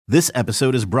This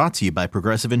episode is brought to you by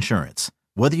Progressive Insurance.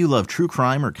 Whether you love true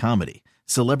crime or comedy,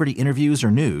 celebrity interviews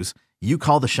or news, you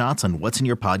call the shots on what's in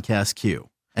your podcast queue.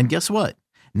 And guess what?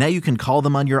 Now you can call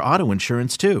them on your auto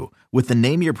insurance too with the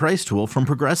Name Your Price tool from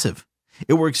Progressive.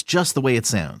 It works just the way it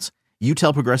sounds. You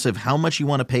tell Progressive how much you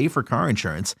want to pay for car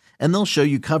insurance, and they'll show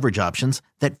you coverage options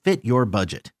that fit your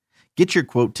budget. Get your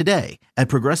quote today at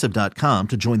Progressive.com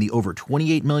to join the over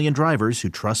 28 million drivers who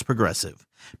trust Progressive.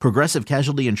 Progressive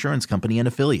Casualty Insurance Company and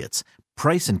Affiliates.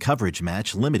 Price and coverage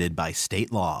match limited by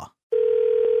state law.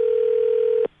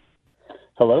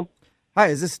 Hello? Hi,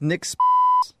 is this Nick?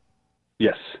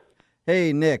 Yes.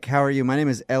 Hey, Nick, how are you? My name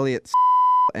is Elliot,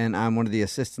 and I'm one of the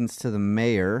assistants to the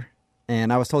mayor.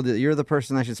 And I was told that you're the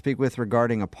person I should speak with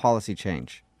regarding a policy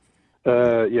change.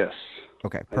 Yes.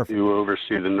 Okay, perfect. You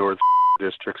oversee the North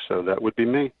District, so that would be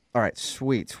me. All right,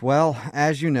 sweet. Well,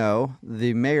 as you know,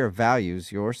 the mayor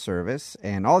values your service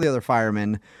and all the other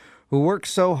firemen who work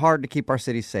so hard to keep our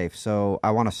city safe. So I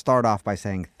want to start off by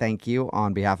saying thank you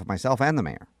on behalf of myself and the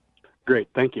mayor. Great,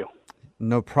 thank you.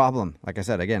 No problem. Like I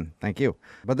said, again, thank you.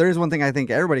 But there is one thing I think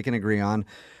everybody can agree on.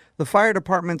 The fire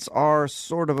departments are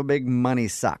sort of a big money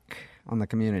suck on the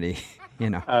community, you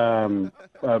know.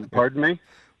 Pardon me?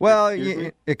 Well,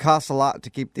 it costs a lot to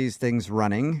keep these things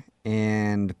running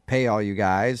and pay all you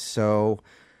guys. So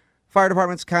fire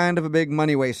department's kind of a big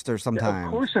money waster sometimes. Yeah,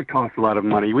 of course it costs a lot of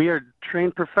money. We are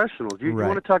trained professionals. You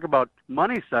want to talk about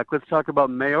money suck, let's talk about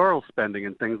mayoral spending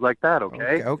and things like that,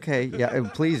 okay? Okay. Yeah,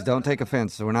 please don't take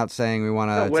offense. We're not saying we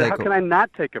want to take... How can I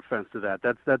not take offense to that?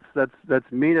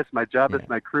 That's me. That's my job. That's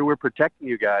my crew. We're protecting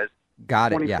you guys.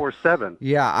 Got it. 24/7.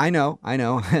 Yeah, I know.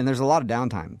 And there's a lot of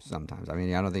downtime sometimes. I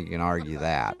mean, I don't think you can argue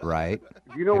that, right?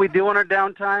 You know what we do on our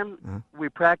downtime? We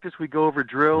practice, we go over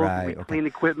drills, we clean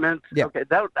equipment. Yeah. Okay,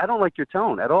 I don't like your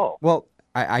tone at all. Well,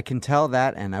 I can tell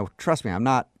that, and trust me, I'm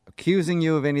not accusing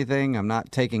you of anything. I'm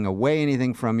not taking away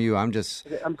anything from you. I'm just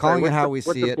calling it how we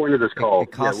see it. What's the point of this call?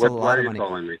 It costs a lot of money.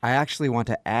 Calling me? I actually want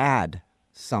to add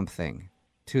something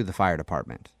to the fire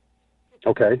department.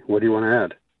 Okay, what do you want to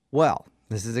add? Well,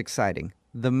 this is exciting.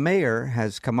 The mayor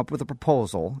has come up with a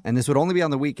proposal, and this would only be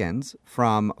on the weekends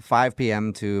from 5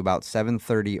 p.m. to about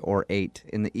 7:30 or 8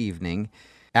 in the evening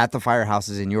at the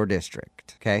firehouses in your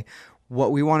district, okay?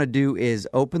 What we want to do is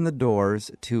open the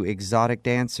doors to exotic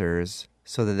dancers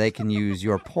so that they can use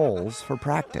your poles for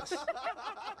practice. Is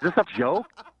this a joke?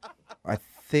 I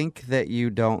think that you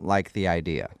don't like the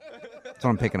idea. That's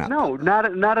what I'm picking up. No,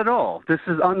 not at all. This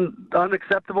is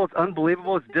unacceptable. It's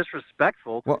unbelievable. It's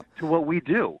disrespectful to what we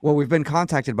do. Well, we've been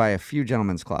contacted by a few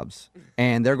gentlemen's clubs,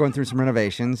 and they're going through some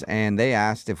renovations, and they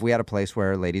asked if we had a place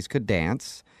where ladies could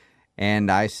dance, and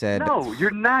I said... No,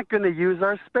 you're not going to use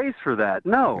our space for that.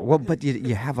 No. Well, but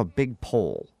you have a big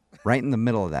pole right in the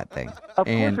middle of that thing. Of course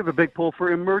we have a big pole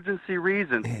for emergency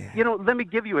reasons. You know, let me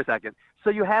give you a second. So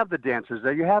you have the dancers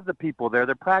there, you have the people there,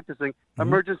 they're practicing. Mm-hmm.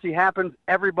 Emergency happens,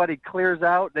 everybody clears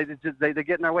out, they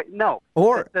get in our way. No,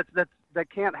 or that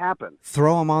can't happen.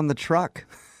 Throw them on the truck.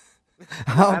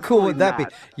 How cool would that be?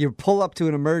 Not. You pull up to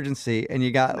an emergency and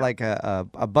you got like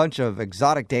a bunch of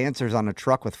exotic dancers on a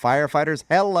truck with firefighters.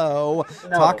 Hello. No,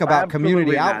 talk about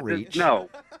community not. outreach. No,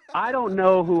 I don't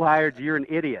know who hired you. You're an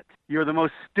idiot. You're the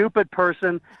most stupid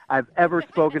person I've ever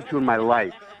spoken to in my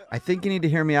life. I think you need to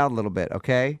hear me out a little bit,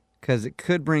 okay? Because it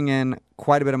could bring in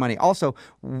quite a bit of money. Also,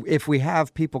 if we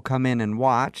have people come in and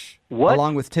watch,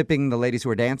 along with tipping the ladies who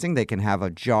are dancing, they can have a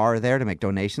jar there to make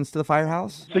donations to the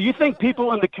firehouse. So you think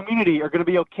people in the community are going to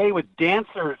be okay with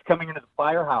dancers coming into the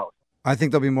firehouse? I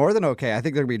think they'll be more than okay. I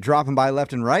think they'll be dropping by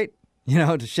left and right, you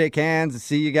know, to shake hands and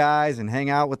see you guys and hang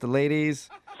out with the ladies.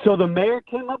 So the mayor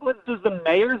came up with this is the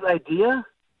mayor's idea?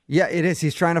 Yeah, it is.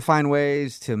 He's trying to find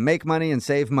ways to make money and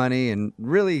save money and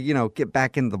really, you know, get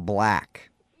back in the black.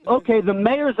 Okay, the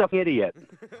mayor's an idiot.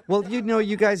 Well, you know,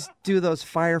 you guys do those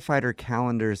firefighter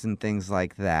calendars and things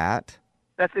like that.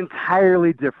 That's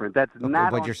entirely different. That's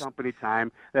not on company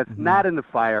time. That's not in the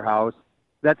firehouse.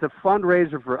 That's a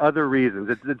fundraiser for other reasons.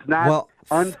 It's not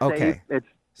unsafe. Okay.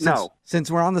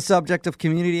 Since we're on the subject of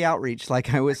community outreach,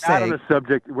 like I was saying.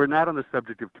 We're not on the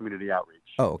subject of community outreach.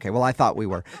 Oh, okay. Well, I thought we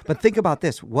were. But think about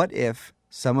this. What if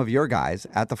some of your guys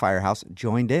at the firehouse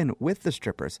joined in with the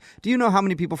strippers? Do you know how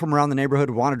many people from around the neighborhood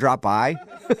want to drop by?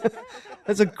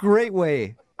 That's a great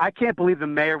way. I can't believe the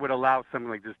mayor would allow something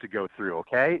like this to go through,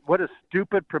 okay? What a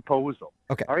stupid proposal.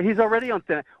 Okay. All right, he's already on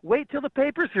thin. Wait till the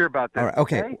papers hear about this. All right,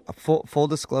 okay. Full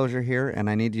disclosure here, and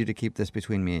I need you to keep this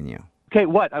between me and you. Okay,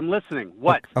 what? I'm listening.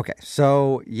 What? Okay,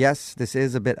 so yes, this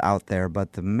is a bit out there,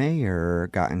 but the mayor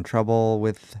got in trouble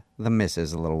with the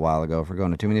missus a little while ago for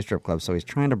going to too many strip clubs, so he's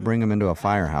trying to bring them into a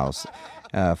firehouse.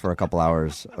 for a couple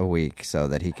hours a week so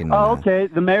that he can. Oh, okay.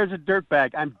 The mayor's a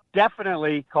dirtbag. I'm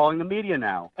definitely calling the media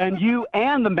now. And you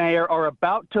and the mayor are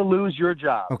about to lose your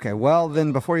job. Okay, well,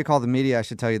 then before you call the media, I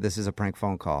should tell you this is a prank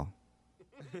phone call.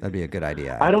 That'd be a good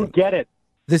idea. I don't get it.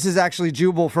 This is actually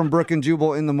Jubal from Brook and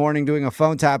Jubal in the Morning doing a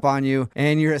phone tap on you,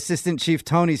 and your assistant chief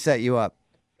Tony set you up.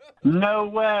 No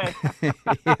way.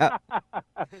 Yeah.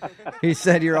 He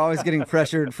said you're always getting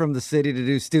pressured from the city to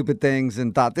do stupid things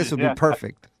and thought this would be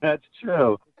perfect. That's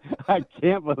true. I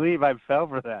can't believe I fell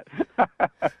for that.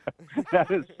 That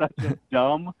is such a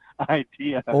dumb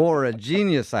idea. Or a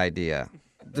genius idea.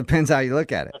 Depends how you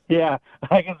look at it. Yeah,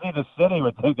 I can see the city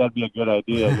would think that'd be a good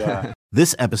idea, yeah.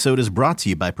 This episode is brought to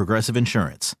you by Progressive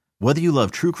Insurance. Whether you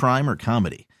love true crime or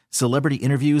comedy, celebrity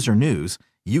interviews or news,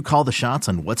 you call the shots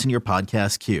on what's in your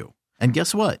podcast queue. And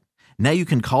guess what? Now you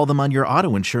can call them on your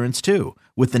auto insurance too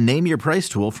with the Name Your Price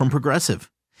tool from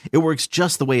Progressive. It works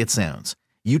just the way it sounds.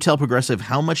 You tell Progressive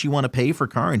how much you want to pay for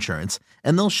car insurance,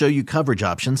 and they'll show you coverage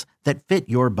options that fit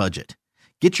your budget.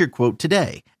 Get your quote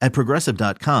today at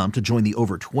Progressive.com to join the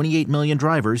over 28 million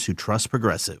drivers who trust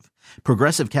Progressive.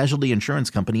 Progressive Casualty Insurance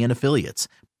Company and Affiliates.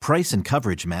 Price and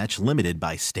coverage match limited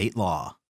by state law.